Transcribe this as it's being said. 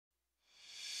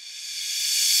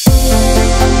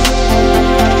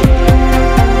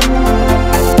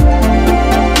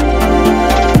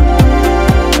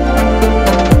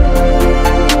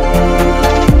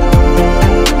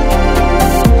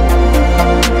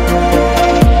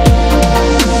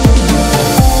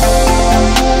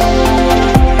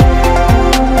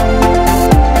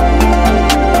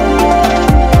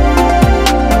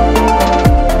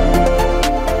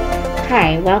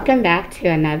Welcome back to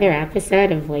another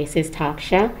episode of Voices Talk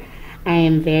Show. I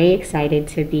am very excited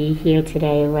to be here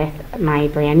today with my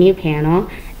brand new panel.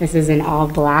 This is an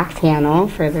all-black panel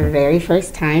for the very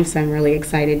first time, so I'm really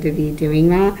excited to be doing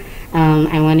that.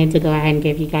 I wanted to go ahead and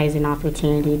give you guys an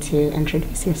opportunity to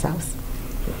introduce yourselves.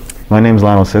 My name is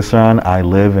Lionel Ciceron. I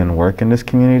live and work in this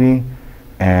community,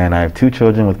 and I have 2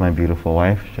 children with my beautiful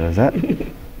wife, Josette.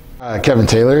 Kevin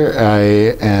Taylor. I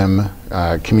am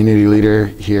a community leader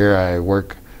here. I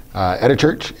work at a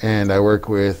church, and I work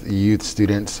with youth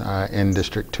students in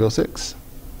District 206.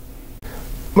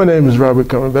 My name is Robert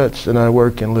Cumberbatch, and I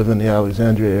work and live in the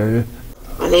Alexandria area.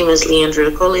 My name is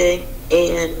Leandra Collier,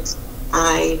 and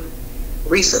I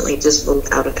recently just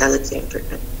moved out of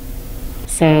Alexandria.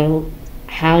 So,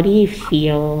 how do you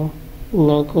feel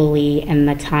locally in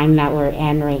the time that we're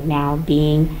in right now,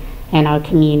 being in our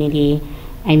community?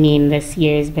 I mean, this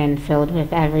year's been filled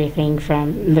with everything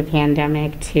from the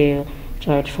pandemic to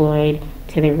George Floyd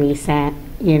to the recent,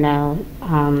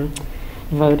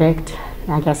 verdict.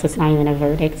 I guess it's not even a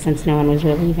verdict since no one was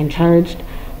really even charged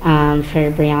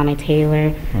for Breonna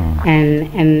Taylor.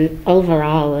 And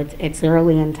overall, it's a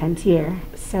really intense year.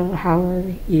 So how are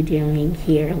you doing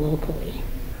here locally?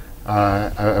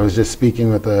 I was just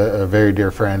speaking with a very dear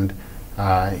friend,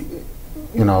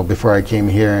 before I came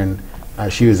here, and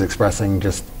she was expressing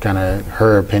just kind of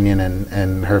her opinion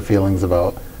and her feelings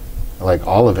about like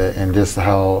all of it, and just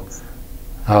how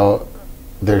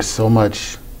there's so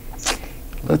much,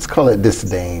 let's call it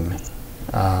disdain,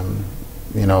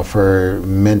 for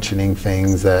mentioning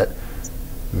things that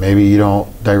maybe you don't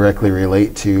directly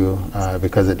relate to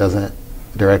because it doesn't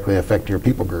directly affect your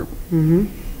people group. Mm-hmm.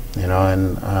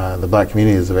 And the Black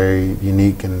community is a very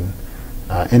unique and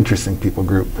interesting people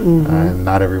group, and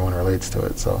not everyone relates to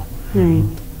it. So. Right.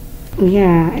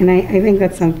 Yeah, and I think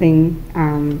that's something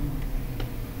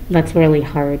that's really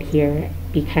hard here,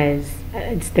 because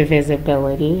it's the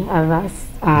visibility of us,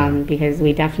 because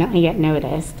we definitely get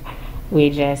noticed. We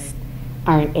just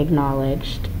aren't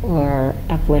acknowledged or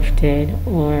uplifted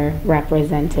or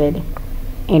represented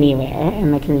anywhere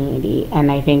in the community.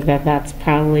 And I think that that's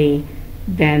probably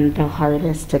been the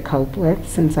hardest to cope with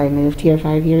since I moved here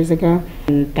 5 years ago.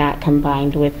 And that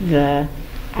combined with the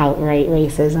outright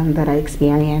racism that I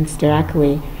experienced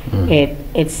directly,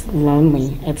 it's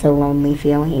lonely. It's a lonely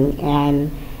feeling,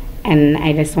 and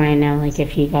I just want to know, like,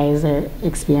 if you guys are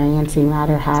experiencing that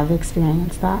or have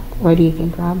experienced that. What do you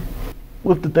think, Rob?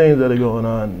 With the things that are going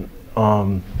on,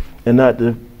 and not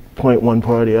to point one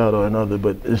party out or another,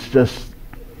 but it's just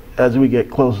as we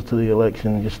get closer to the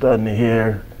election, you're starting to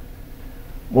hear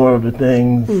more of the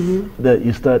things that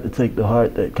you start to take to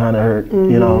heart that kind of hurt,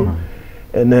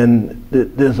 And then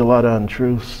there's a lot of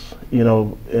untruths,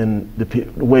 in the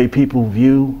way people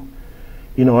view,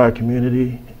 our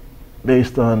community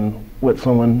based on what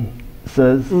someone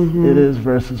says it is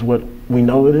versus what we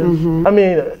know it is. I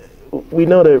mean, we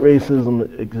know that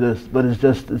racism exists, but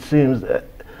it seems that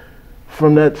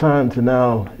from that time to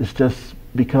now, it's just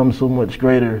become so much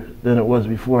greater than it was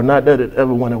before. Not that it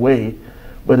ever went away,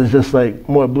 but it's just like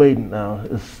more blatant now.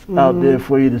 It's out there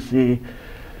for you to see,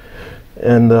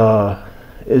 and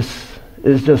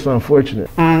it's just unfortunate.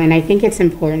 And I think it's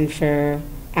important for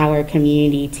our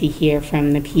community to hear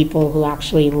from the people who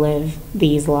actually live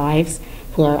these lives,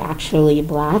 who are actually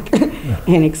Black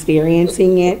and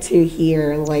experiencing it, to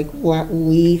hear like what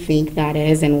we think that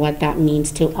is and what that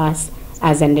means to us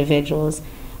as individuals.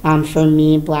 For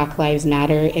me, Black Lives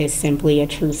Matter is simply a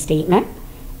true statement.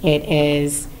 It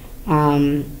is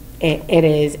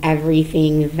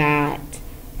everything that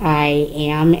I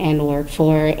am and work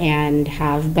for and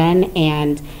have been,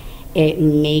 and it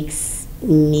makes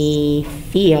me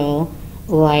feel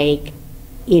like,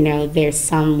 there's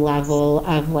some level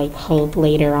of like hope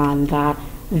later on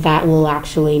that will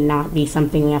actually not be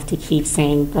something we have to keep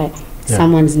saying, but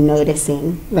someone's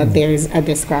noticing that there's a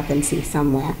discrepancy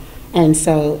somewhere. And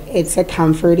so it's a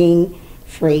comforting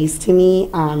phrase to me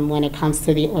when it comes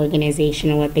to the organization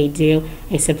and what they do.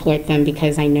 I support them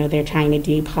because I know they're trying to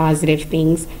do positive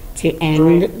things to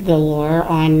end the war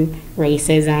on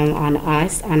racism, on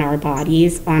us, on our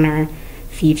bodies, on our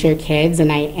future kids.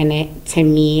 To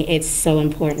me, it's so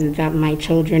important that my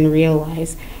children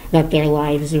realize that their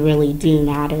lives really do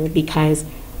matter, because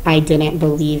I didn't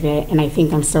believe it, and I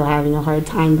think I'm still having a hard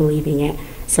time believing it.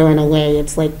 So in a way,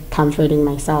 it's like comforting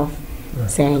myself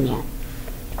saying it.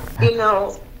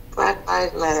 Black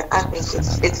Lives Matter, I think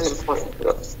it's an important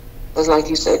group. Because like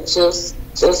you said, just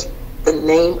the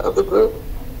name of the group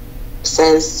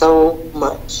says so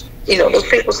much. Those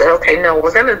people say, okay, no,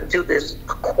 we're going to do this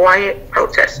quiet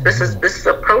protest. This is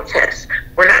a protest.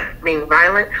 We're not being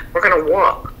violent. We're going to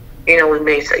walk. You know, we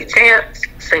may say chants,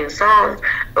 sing songs,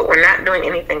 but we're not doing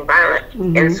anything violent.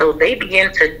 And so they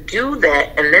began to do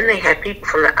that, and then they had people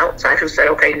from the outside who said,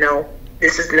 okay, no,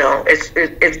 this is no,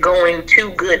 it's going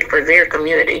too good for their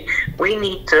community. We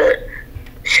need to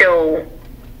show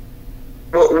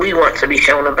what we want to be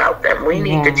shown about them. We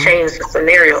need to change the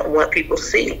scenario and what people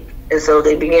see. And so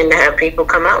they began to have people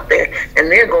come out there,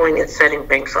 and they're going and setting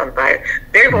banks on fire.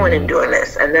 They're going and doing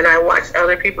this. And then I watched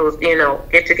other people, you know,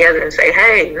 get together and say,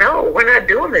 hey, no, we're not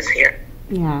doing this here.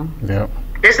 Yeah. Yep.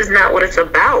 This is not what it's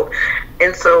about.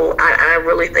 And so I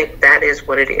really think that is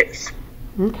what it is.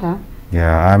 Okay.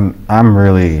 Yeah, I'm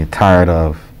really tired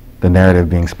of the narrative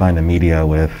being spun in the media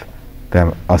with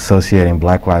them associating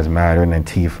Black Lives Matter and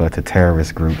Antifa to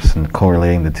terrorist groups and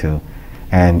correlating the two.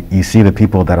 And you see the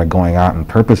people that are going out and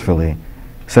purposefully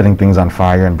setting things on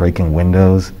fire and breaking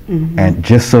windows, and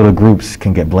just so the groups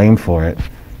can get blamed for it,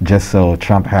 just so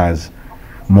Trump has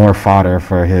more fodder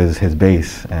for his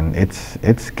base, and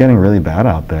it's getting really bad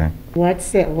out there.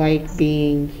 What's it like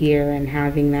being here and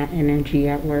having that energy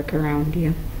at work around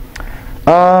you?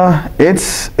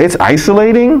 It's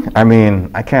isolating. I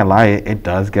mean, I can't lie, it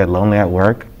does get lonely at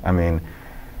work. I mean,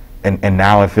 and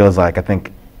now it feels like, I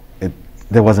think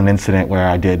there was an incident where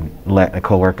I did let a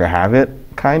coworker have it,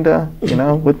 kinda, you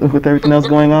know, with everything else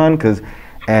going on,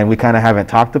 and we kind of haven't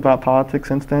talked about politics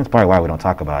since then. It's probably why we don't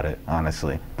talk about it,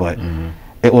 honestly. But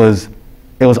it was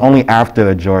only after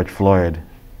the George Floyd,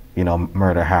 you know,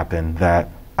 murder happened that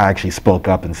I actually spoke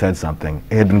up and said something.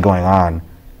 It had been going on,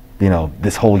 you know,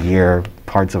 this whole year,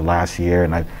 parts of last year,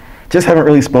 and I just haven't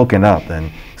really spoken up.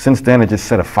 And since then, it just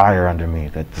set a fire under me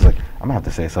that's like, I'm gonna have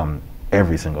to say something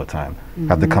every single time.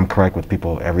 Have to come correct with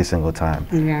people every single time.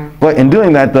 Yeah. But in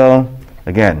doing that, though,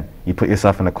 again, you put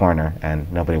yourself in a corner,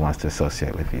 and nobody wants to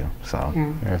associate with you. So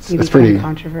Yeah. It's You it's become pretty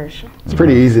controversial. it's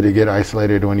pretty easy to get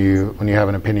isolated when you have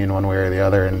an opinion one way or the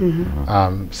other.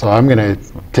 And so I'm going to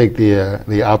take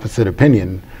the opposite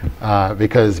opinion,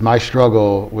 because my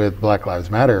struggle with Black Lives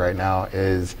Matter right now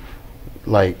is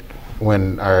like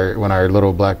when our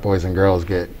little black boys and girls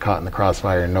get caught in the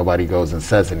crossfire and nobody goes and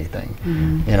says anything.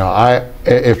 You know,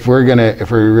 if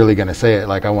we're really gonna say it,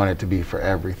 like, I want it to be for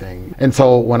everything. And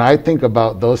so when I think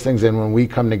about those things, and when we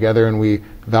come together and we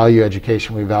value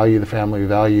education, we value the family, we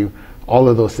value all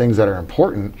of those things that are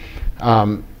important,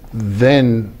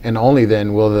 then and only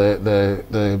then will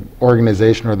the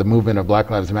organization or the movement of Black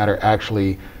Lives Matter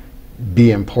actually be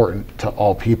important to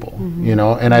all people. You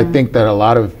know, and I think that a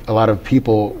lot of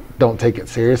people don't take it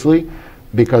seriously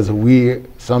because we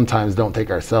sometimes don't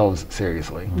take ourselves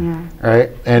seriously.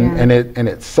 Right? And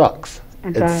it sucks.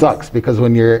 It sucks because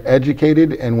when you're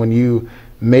educated and when you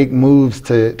make moves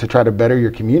to try to better your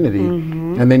community,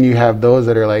 and then you have those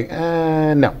that are like,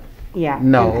 no. Yeah,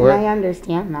 no, and I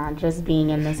understand that, just being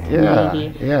in this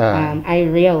community. Yeah. I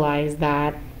realize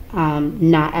that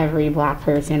not every black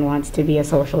person wants to be a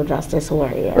social justice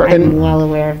warrior. Right. I'm well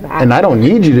aware of that. And I don't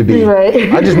need you to be.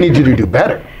 Right. I just need you to do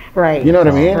better. Right. You know what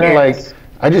I mean? Right. Like,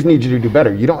 I just need you to do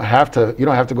better. You don't have to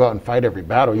go out and fight every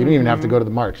battle. You don't even have to go to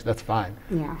the march. That's fine.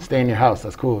 Yeah. Stay in your house.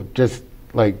 That's cool. Just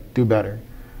like do better.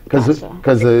 Because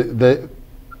Gotcha.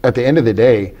 At the end of the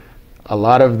day, a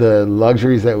lot of the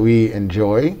luxuries that we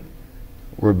enjoy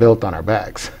were built on our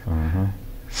backs.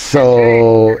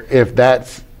 So if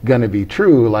that's gonna be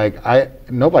true, like,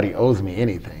 nobody owes me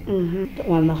anything.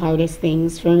 One of the hardest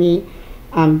things for me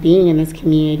being in this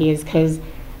community is because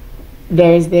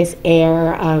there's this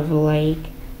air of, like,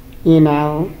 you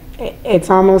know, it's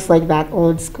almost like that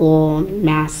old school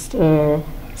master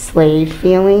slave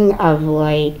feeling of,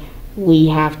 like, we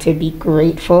have to be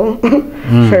grateful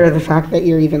for the fact that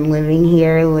you're even living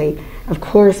here. Like, of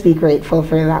course, be grateful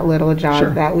for that little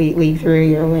job that we threw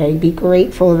your way. Be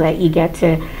grateful that you get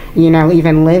to, you know,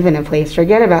 even live in a place.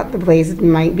 Forget about the place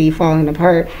might be falling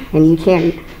apart, and you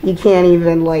can't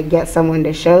even, like, get someone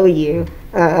to show you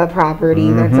a property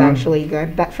that's actually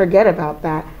good. Forget about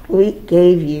that. We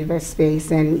gave you the space,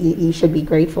 and you should be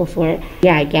grateful for it.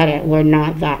 Yeah, I get it. We're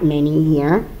not that many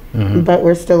here, but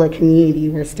we're still a community.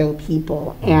 We're still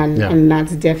people, and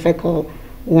that's difficult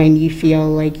when you feel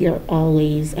like you're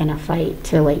always in a fight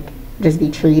to, like, just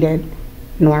be treated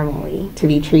normally, to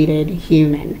be treated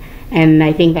human. And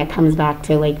I think that comes back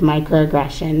to, like,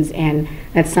 microaggressions, and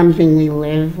that's something we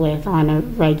live with on a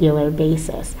regular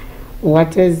basis. What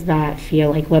does that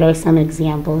feel like? What are some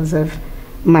examples of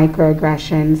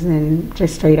microaggressions and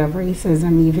just straight up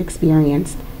racism you've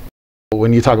experienced?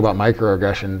 When you talk about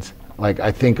microaggressions, like,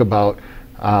 I think about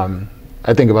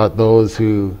those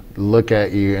who look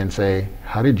at you and say,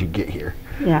 "How did you get here?"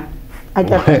 Yeah, I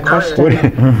get that question.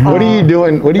 What are you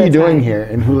doing? What are you doing here?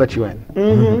 And who let you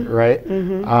in? Right?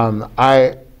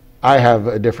 I have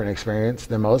a different experience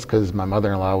than most because my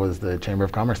mother-in-law was the Chamber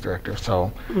of Commerce director.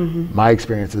 So my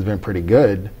experience has been pretty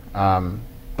good.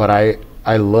 But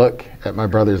I look at my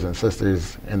brothers and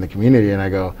sisters in the community and I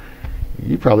go,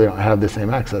 you probably don't have the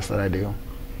same access that I do.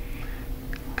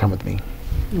 Come with me.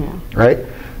 Yeah. Right?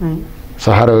 Right.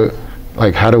 So how do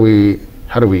we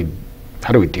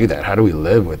do that? How do we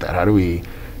live with that? How do we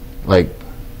like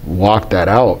walk that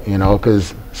out? You know,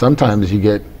 because sometimes you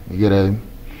get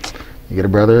a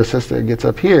brother or sister that gets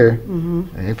up here and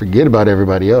they forget about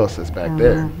everybody else that's back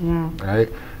there. Yeah. Right?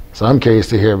 So I'm curious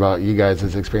to hear about you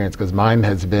guys' experience because mine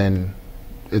has been,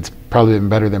 it's probably been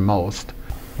better than most.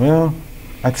 Well,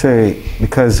 I'd say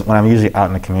because when I'm usually out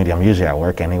in the community, I'm usually at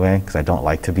work anyway because I don't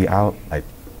like to be out.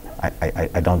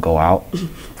 I don't go out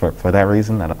for that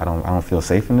reason. I don't feel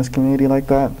safe in this community like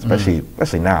that,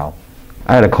 especially now.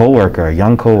 I had a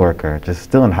young coworker, just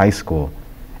still in high school,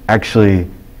 actually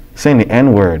saying the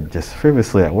N-word just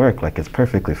frivolously at work, like it's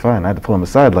perfectly fine. I had to pull him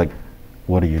aside, like,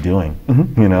 what are you doing?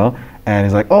 You know? And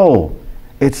he's like, oh,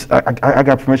 I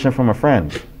got permission from a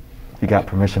friend. He got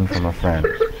permission from a friend,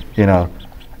 you know?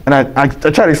 And I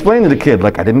tried to explain to the kid,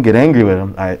 like I didn't get angry with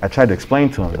him. I tried to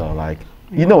explain to him though, like,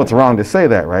 you know it's wrong to say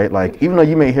that, right? Like, even though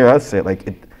you may hear us say it, like,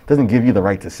 it doesn't give you the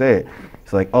right to say it.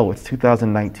 It's like, oh, it's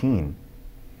 2019.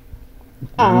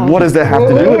 What does that have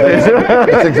to do with this?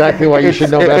 That's exactly why you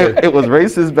should know better. It was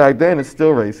racist back then, it's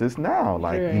still racist now.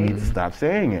 Like, you need to stop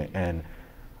saying it. And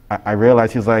I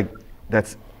realized he was like,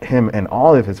 that's him and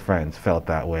all of his friends felt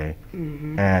that way.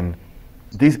 And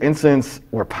these incidents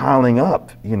were piling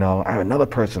up, you know. I have another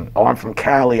person, oh, I'm from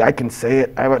Cali, I can say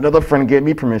it. I have another friend gave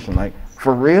me permission, like,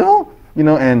 for real? You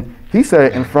know, and he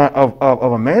said it in front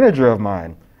of a manager of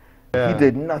mine. He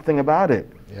did nothing about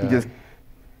it. He just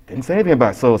didn't say anything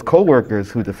about it. So it was coworkers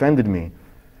who defended me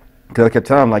because I kept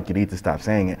telling him, like, you need to stop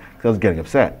saying it because I was getting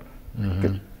upset.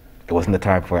 It wasn't the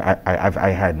time for it. I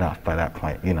had enough by that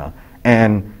point, you know.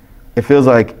 And it feels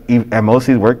like at most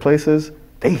of these workplaces,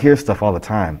 they hear stuff all the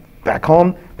time. Back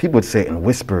home, people would say it in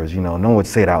whispers, you know. No one would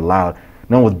say it out loud.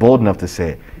 No one was bold enough to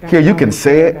say it. Here, you can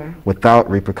say it without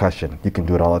repercussion. You can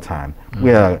do it all the time. We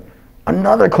had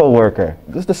another coworker,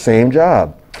 just the same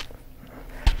job.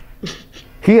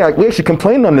 We actually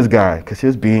complained on this guy because he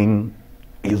was being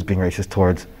racist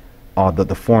towards all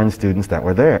the foreign students that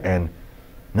were there, and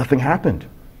nothing happened.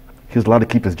 He was allowed to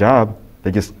keep his job.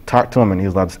 They just talked to him, and he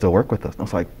was allowed to still work with us. And I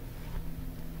was like,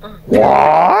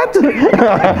 what?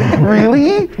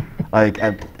 Really? Like,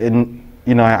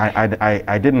 you know,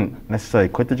 I didn't necessarily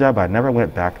quit the job. I never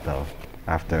went back though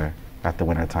after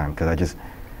winter time because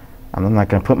I'm not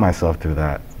gonna put myself through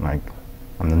that. Like,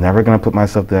 I'm never gonna put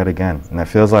myself through that again. And it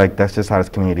feels like that's just how this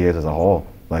community is as a whole.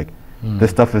 Like, this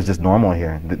stuff is just normal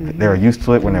here. They were used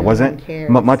to it when there wasn't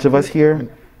much of us here,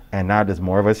 and now there's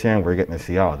more of us here, and we're getting to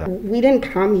see all that. We didn't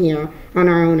come here on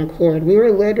our own accord. We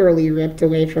were literally ripped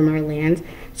away from our land,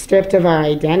 stripped of our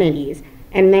identities.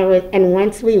 And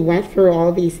once we went through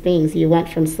all these things, you went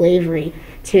from slavery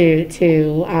to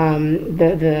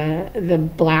the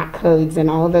black codes and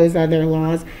all those other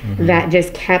laws that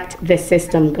just kept the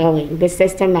system going. The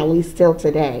system that we still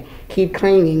today keep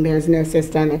claiming there's no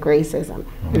systemic racism.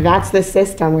 That's the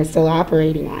system we're still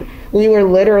operating on. We were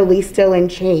literally still in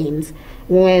chains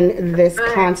when this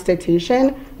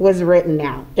Constitution was written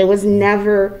out. It was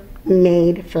never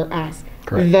made for us,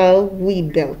 though we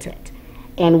built it.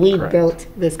 And we built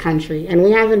this country, and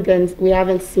we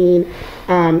haven't seen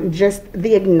just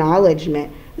the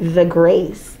acknowledgement, the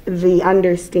grace, the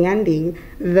understanding.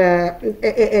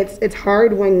 It's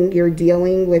hard when you're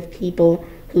dealing with people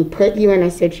who put you in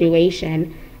a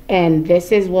situation, and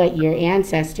this is what your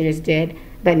ancestors did,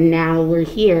 but now we're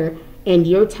here, and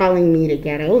you're telling me to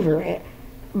get over it.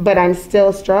 But I'm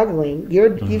still struggling.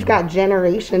 You've got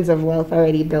generations of wealth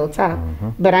already built up,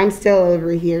 but I'm still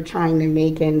over here trying to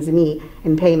make ends meet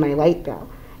and pay my light bill.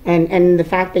 And the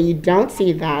fact that you don't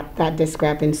see that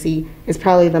discrepancy is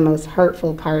probably the most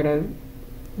hurtful part of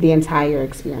the entire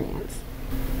experience.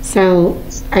 So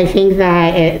I think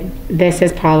that this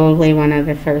is probably one of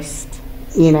the first,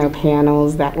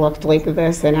 panels that looked like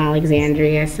this in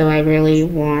Alexandria. So I really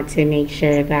want to make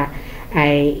sure that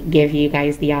I give you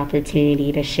guys the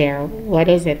opportunity to share what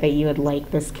is it that you would like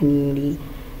this community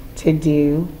to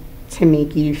do to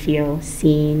make you feel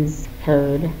seen,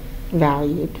 heard,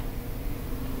 valued.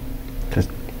 Just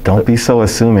don't be so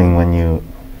assuming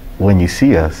when you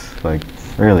see us. Like,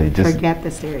 really, just forget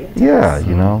the stereotypes. Yeah,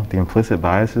 the implicit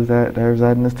biases that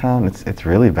reside in this town. It's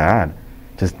really bad.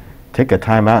 Just take a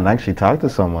time out and actually talk to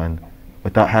someone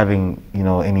without having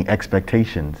any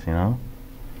expectations.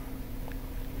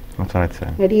 That's what I'd say.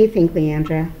 What do you think,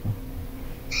 Leandra?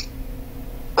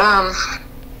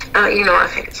 I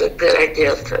think it's a good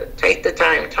idea to take the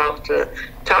time, talk to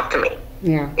me.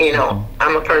 Yeah.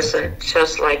 I'm a person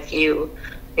just like you.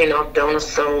 Don't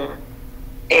assume,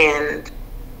 and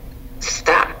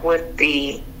stop with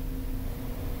this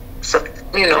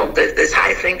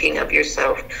high thinking of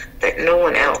yourself that no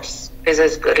one else is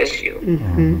as good as you.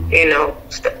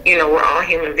 We're all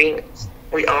human beings.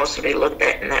 We all should be looked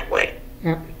at in that way.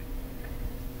 Yep.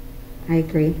 I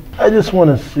agree. I just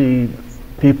want to see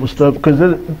people stop, because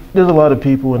there's a lot of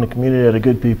people in the community that are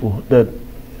good people that,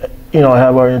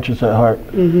 have our interests at heart.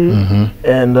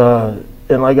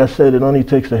 And like I said, it only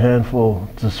takes a handful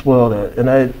to spoil that. And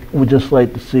I would just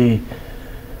like to see,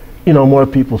 more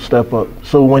people step up.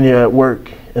 So when you're at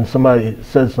work and somebody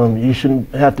says something, you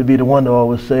shouldn't have to be the one to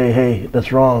always say, hey,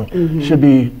 that's wrong. It should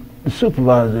be the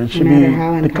supervisor. It should no matter be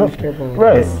how the uncomfortable company.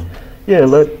 Right. Yeah,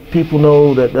 let people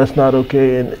know that that's not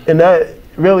okay. And that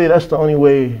really, that's the only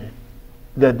way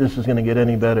that this is going to get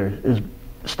any better, is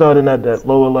starting at that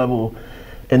lower level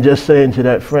and just saying to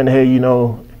that friend, hey, you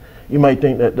might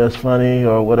think that that's funny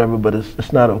or whatever, but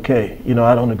it's not okay.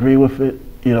 I don't agree with it,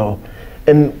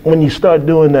 And when you start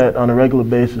doing that on a regular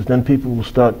basis, then people will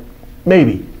start,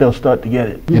 maybe they'll start to get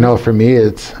it. For me,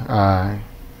 it's,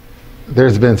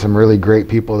 there's been some really great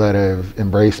people that have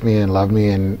embraced me and loved me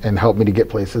and helped me to get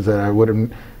places that I would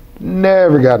have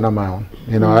never gotten on my own.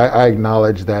 I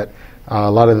acknowledge that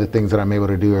a lot of the things that I'm able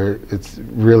to do it's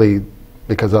really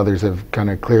because others have kind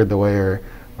of cleared the way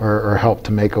or helped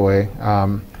to make a way.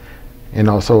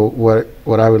 So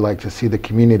what I would like to see the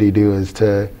community do is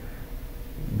to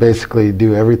basically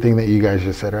do everything that you guys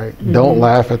just said, right? Don't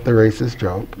laugh at the racist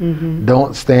joke.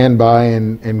 Don't stand by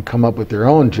and come up with your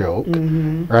own joke,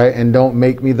 right? And don't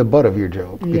make me the butt of your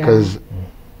joke, because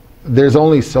there's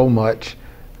only so much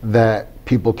that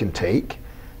people can take.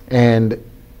 And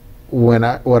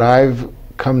what I've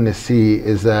come to see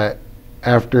is that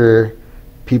after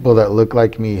people that look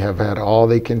like me have had all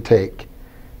they can take,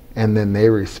 and then they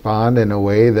respond in a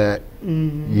way that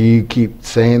you keep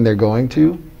saying they're going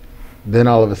to, then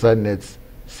all of a sudden it's,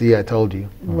 see, I told you.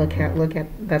 Look at,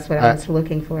 that's what I was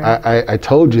looking for. I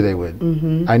told you they would.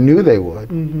 I knew they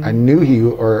would. I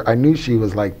knew she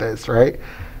was like this, right?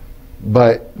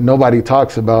 But nobody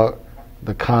talks about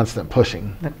the constant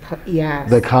pushing.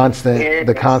 The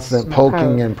constant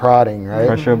poking and prodding, right?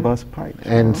 Pressure busts pipes.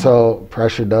 And so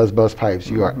pressure does bust pipes.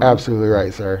 You are absolutely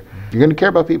right, sir. If you're going to care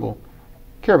about people,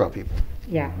 care about people.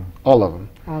 Yeah. All of them.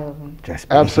 All of them. Just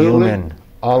be Absolutely. human.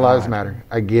 All lives matter.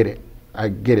 I get it.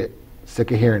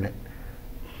 Sick of hearing it.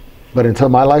 But until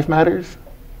my life matters,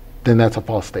 then that's a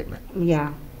false statement.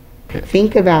 Yeah.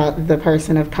 Think about the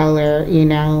person of color,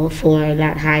 for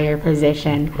that higher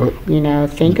position.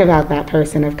 Think about that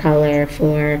person of color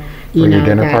for your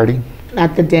dinner party.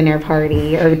 At the dinner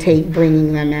party, or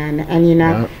bringing them in,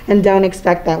 and and don't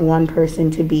expect that one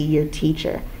person to be your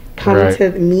teacher. Come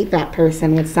to meet that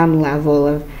person with some level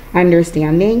of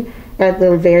understanding. At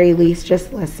the very least,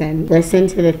 just listen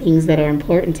to the things that are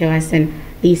important to us, and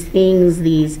these things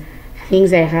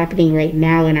that are happening right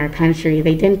now in our country,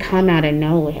 they didn't come out of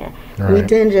nowhere. Right. We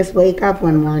didn't just wake up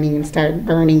one morning and start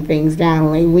burning things down.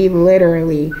 Like, we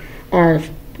literally are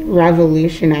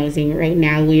revolutionizing right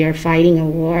now. We are fighting a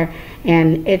war,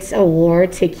 and it's a war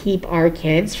to keep our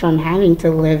kids from having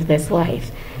to live this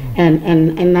life.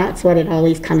 And that's what it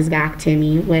always comes back to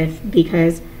me with,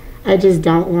 because I just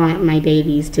don't want my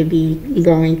babies to be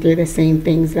going through the same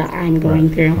things that I'm going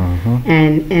through,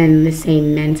 and the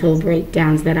same mental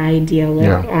breakdowns that I deal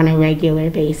with on a regular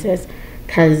basis,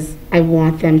 because I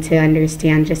want them to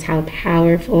understand just how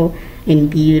powerful and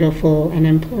beautiful and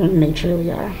important they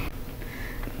truly are.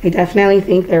 I definitely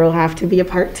think there will have to be a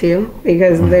part 2,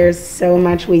 because there's so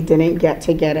much we didn't get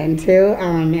into,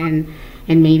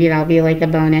 and maybe that'll be like a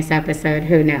bonus episode,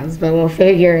 who knows, but we'll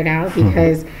figure it out,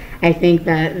 because I think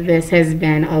that this has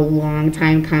been a long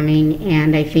time coming,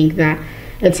 and I think that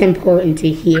it's important to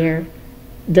hear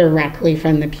directly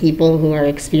from the people who are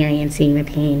experiencing the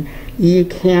pain. You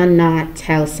cannot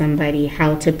tell somebody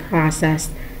how to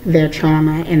process their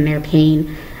trauma and their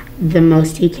pain. The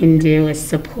most you can do is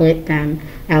support them,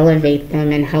 elevate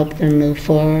them, and help them move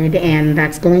forward, and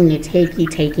that's going to take you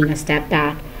taking a step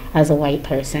back as a white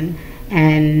person.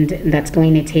 And that's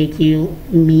going to take you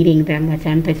meeting them with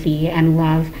empathy and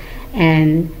love,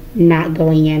 and not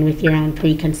going in with your own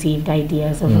preconceived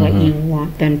ideas of what you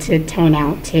want them to turn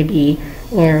out to be,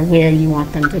 or where you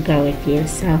want them to go with you.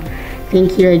 So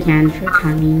thank you again for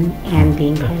coming and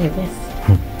being part of this.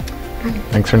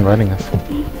 Thanks for inviting us.